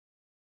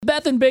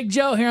Beth and Big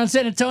Joe here on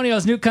San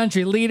Antonio's new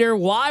country leader,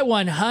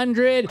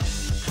 Y100.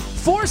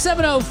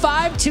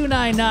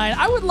 470-5299.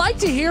 I would like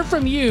to hear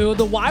from you,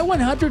 the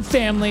Y100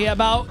 family,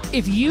 about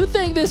if you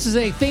think this is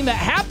a thing that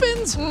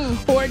happens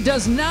or it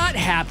does not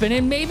happen,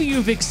 and maybe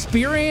you've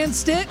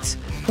experienced it.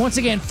 Once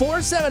again,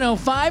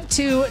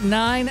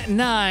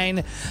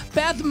 470-5299.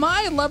 Beth,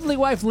 my lovely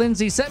wife,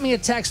 Lindsay, sent me a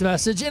text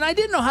message, and I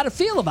didn't know how to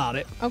feel about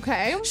it.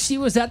 Okay. She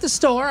was at the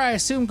store, I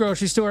assume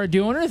grocery store,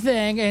 doing her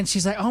thing, and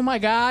she's like, oh my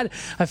God,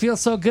 I feel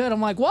so good. I'm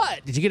like,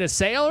 what? Did you get a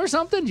sale or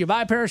something? Did you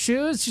buy a pair of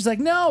shoes? She's like,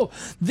 no,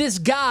 this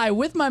guy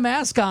with my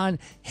mask on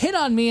hit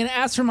on me and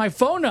asked for my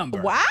phone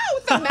number. Wow,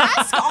 with the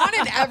mask on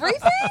and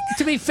everything?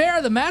 To be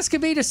fair, the mask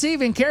can be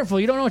deceiving. Careful,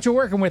 you don't know what you're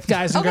working with,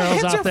 guys and girls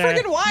it's out your there.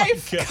 freaking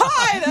wife.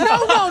 God.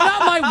 No,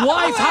 not my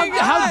wife. my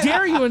How God.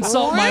 dare you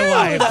insult my Rude.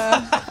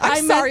 wife?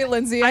 I'm sorry,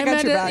 Lindsay. I got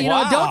meant your it, back. you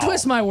know, don't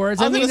twist my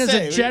words. I I'm mean gonna as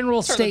say, a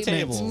general turn the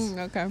statement. tables.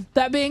 Okay.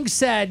 That being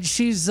said,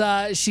 she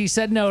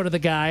said no to the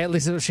guy. At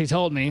least that's what she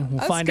told me. We'll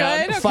find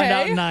out. good, Find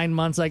out okay. in 9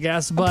 months, I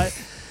guess. But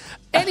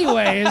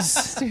anyways,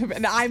 Stupid.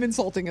 And I'm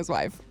insulting his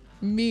wife.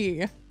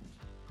 Me.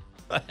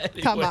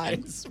 Come on.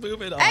 Anyways,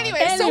 moving on.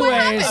 Anyway, so what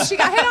happened? She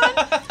got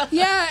hit on?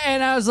 yeah.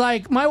 And I was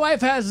like, my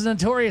wife has a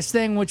notorious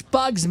thing which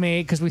bugs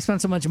me because we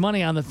spent so much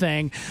money on the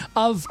thing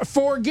of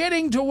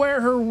forgetting to wear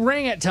her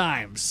ring at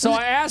times. So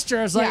I asked her,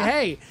 I was like, Yeah.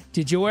 hey,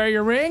 did you wear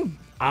your ring?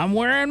 I'm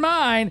wearing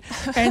mine.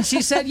 And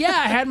she said, yeah,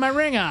 I had my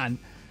ring on.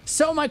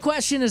 So my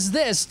question is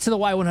this to the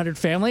Y100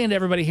 family and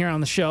everybody here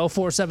on the show,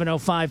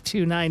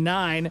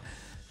 470-5299.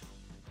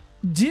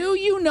 Do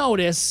you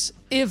notice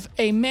if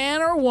a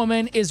man or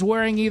woman is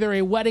wearing either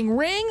a wedding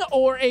ring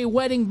or a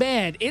wedding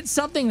band? It's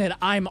something that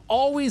I'm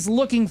always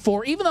looking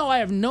for, even though I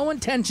have no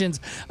intentions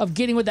of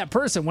getting with that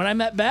person. When I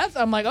met Beth,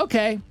 I'm like,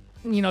 okay,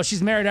 you know,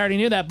 she's married. I already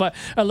knew that. But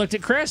I looked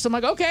at Chris. I'm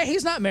like, okay,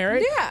 he's not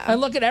married. Yeah. I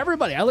look at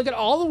everybody. I look at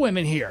all the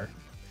women here.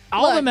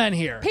 All the Look, men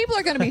here. People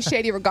are going to be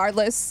shady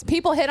regardless.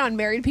 People hit on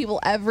married people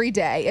every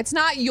day. It's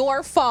not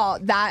your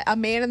fault that a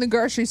man in the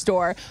grocery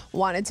store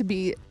wanted to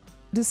be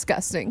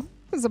disgusting.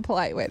 Is a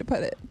polite way to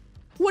put it.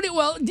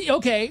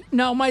 Okay.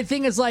 No, my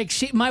thing is like,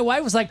 my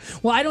wife was like,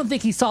 well, I don't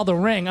think he saw the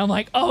ring. I'm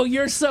like, oh,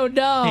 you're so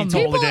dumb. He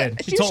totally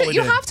did. He totally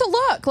You did. have to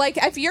look. Like,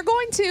 if you're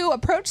going to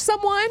approach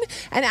someone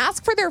and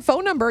ask for their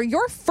phone number,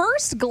 your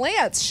first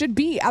glance should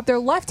be at their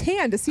left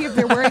hand to see if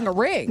they're wearing a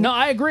ring. No,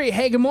 I agree.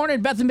 Hey, good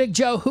morning, Beth and Big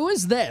Joe. Who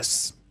is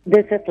this?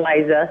 This is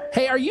Liza.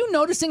 Hey, are you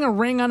noticing a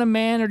ring on a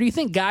man, or do you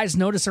think guys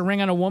notice a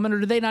ring on a woman, or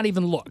do they not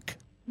even look?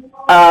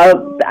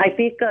 I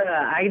think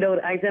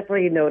I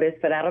definitely noticed,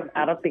 but I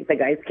don't think the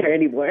guys care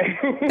anymore.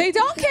 They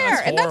don't care.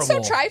 That's And that's so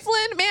horrible.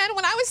 trifling. Man,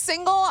 when I was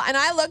single and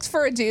I looked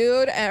for a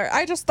dude,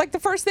 I just, like, the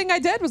first thing I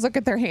did was look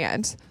at their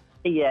hand.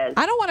 Yes.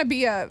 I don't want to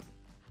be a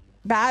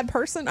bad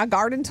person, a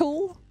garden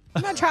tool.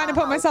 I'm not trying to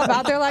put myself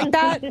out there like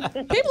that.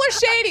 People are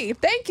shady.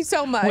 Thank you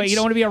so much. Wait, you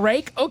don't want to be a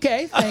rake?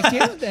 Okay, thank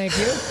you. Thank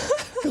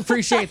you.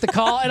 Appreciate the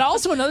call. And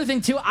also another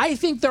thing, too, I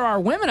think there are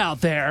women out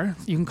there,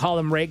 you can call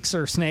them rakes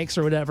or snakes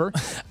or whatever,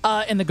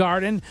 in the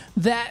garden,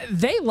 that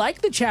they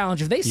like the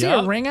challenge. If they see a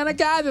Yep. ring on a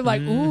guy, they're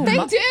like, ooh,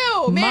 They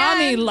do, man.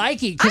 mommy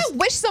likey. I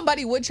wish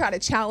somebody would try to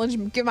challenge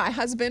me, give my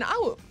husband. I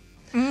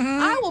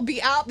will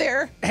be out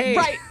there. Hey.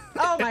 Right.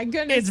 Oh, my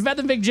goodness. It's Beth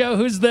and Big Joe.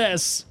 Who's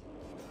this?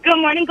 Good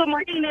morning.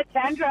 It's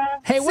Sandra.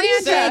 Hey, what do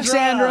you think, Sandra.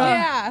 Sandra?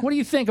 Yeah. What do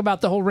you think about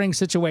the whole ring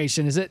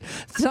situation? Is it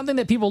something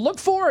that people look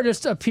for or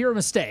just a pure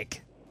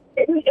mistake?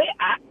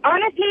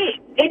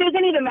 Honestly, it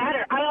doesn't even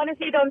matter. I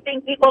honestly don't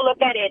think people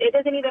look at it. It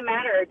doesn't even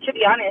matter, to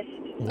be honest.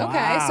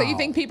 Okay, so you Wow.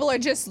 think people are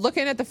just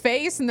looking at the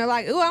face and they're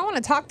like, ooh, I want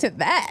to talk to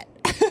that.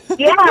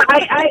 Yeah,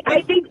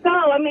 I think so.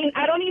 I mean,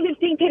 I don't even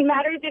think it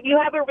matters if you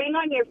have a ring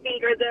on your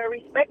finger. The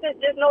respect is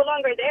just no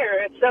longer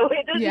there. So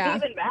it doesn't Yeah.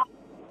 even matter,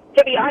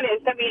 to be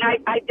honest. I mean,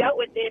 I dealt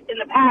with it in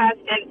the past,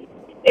 and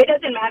it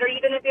doesn't matter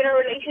even if you're in a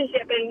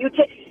relationship. And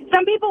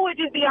some people would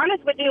just be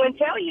honest with you and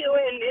tell you,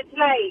 and it's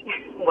like,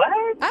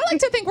 what? I like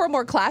to think we're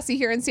more classy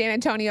here in San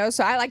Antonio,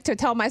 so I like to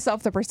tell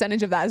myself the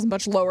percentage of that is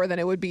much lower than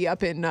it would be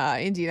up in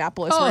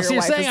Indianapolis Oh, where so your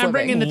you're wife saying is I'm living.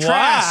 bringing the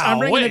trash. I'm Wow,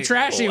 bringing the wait.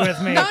 trashy with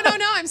me. No,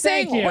 I'm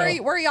saying Thank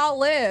you. where y'all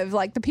live,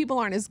 like the people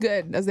aren't as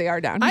good as they are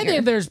down I here.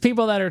 think there's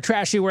people that are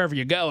trashy wherever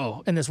you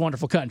go in this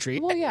wonderful country.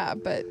 Well, yeah,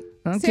 but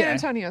Okay. San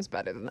Antonio's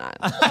better than that.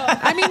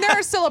 I mean, there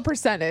is still a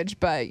percentage,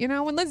 but you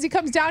know, when Lindsay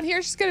comes down here,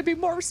 she's going to be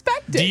more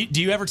respected.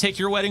 Do you ever take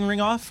your wedding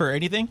ring off or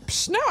anything?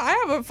 No,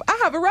 I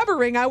have a rubber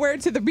ring. I wear it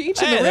to the beach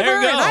and Hey, the there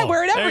river, you and go. I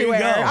wear it There you everywhere.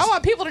 go. I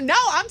want people to know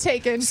I'm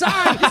taking. Sorry.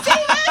 You see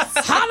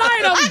this? Hot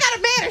item. I got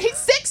a man. He's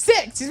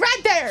 6'6". He's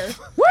right there.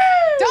 Woo!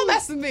 Don't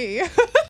mess with me.